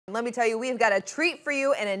Let me tell you, we've got a treat for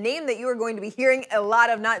you and a name that you are going to be hearing a lot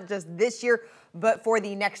of, not just this year, but for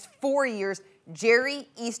the next 4 years, Jerry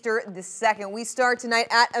Easter II. We start tonight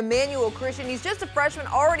at Emmanuel Christian. He's just a freshman,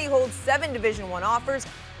 already holds 7 Division I offers.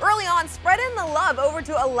 Early on, spreading the love over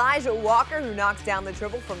to Elijah Walker, who knocks down the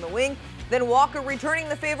triple from the wing. Then Walker returning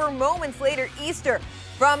the favor moments later. Easter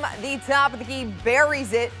from the top of the key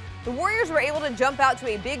buries it. The Warriors were able to jump out to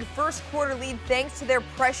a big first quarter lead thanks to their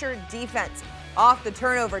pressure defense. Off the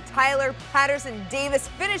turnover, Tyler Patterson Davis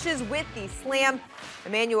finishes with the slam.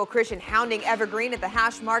 Emmanuel Christian hounding Evergreen at the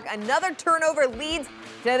hash mark. Another turnover leads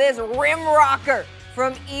to this rim rocker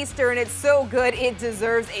from Easter, and it's so good it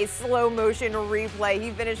deserves a slow motion replay.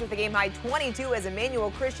 He finished with a game high 22 as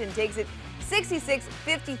Emmanuel Christian takes it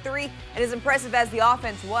 66-53, and as impressive as the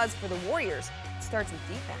offense was for the Warriors, it starts with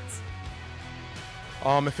defense.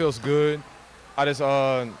 It feels good. I just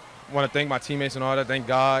want to thank my teammates and all that. Thank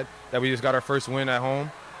God that we just got our first win at home,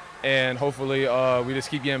 and hopefully we just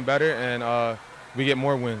keep getting better and we get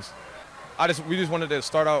more wins. We just wanted to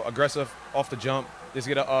start out aggressive off the jump, just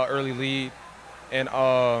get an early lead, and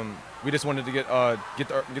we just wanted to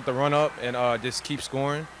get the run up and just keep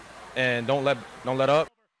scoring and don't let up.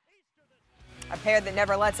 A pair that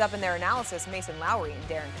never lets up in their analysis, Mason Lowry and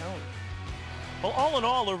Darren Cohn. Well, all in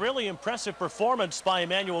all, a really impressive performance by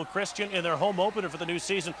Emmanuel Christian in their home opener for the new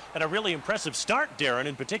season, and a really impressive start, Darren,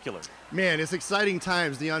 in particular. Man, it's exciting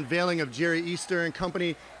times. The unveiling of Jerry Easter and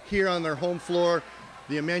company here on their home floor.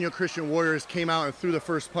 The Emmanuel Christian Warriors came out and threw the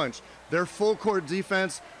first punch. Their full court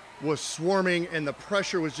defense was swarming, and the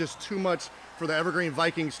pressure was just too much for the Evergreen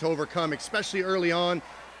Vikings to overcome, especially early on.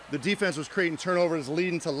 The defense was creating turnovers,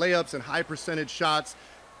 leading to layups and high percentage shots.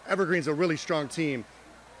 Evergreen's a really strong team,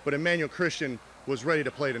 but Emmanuel Christian was ready to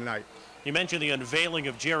play tonight. You mentioned the unveiling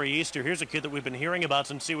of Jerry Easter. Here's a kid that we've been hearing about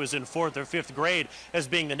since he was in 4th or 5th grade as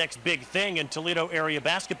being the next big thing in Toledo area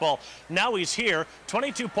basketball. Now he's here.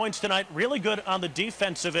 22 points tonight, really good on the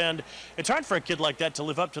defensive end. It's hard for a kid like that to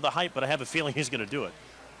live up to the hype, but I have a feeling he's going to do it.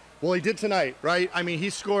 Well, he did tonight, right? I mean,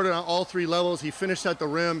 he scored on all 3 levels. He finished at the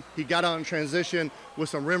rim. He got out in transition with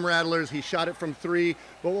some rim rattlers. He shot it from 3.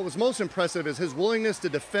 But what was most impressive is his willingness to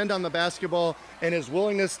defend on the basketball and his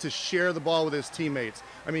willingness to share the ball with his teammates.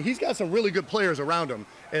 I mean, he's got some really good players around him,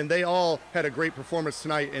 and they all had a great performance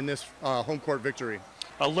tonight in this home court victory.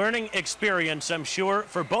 A learning experience, I'm sure,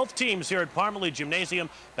 for both teams here at Parmalee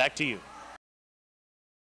Gymnasium. Back to you.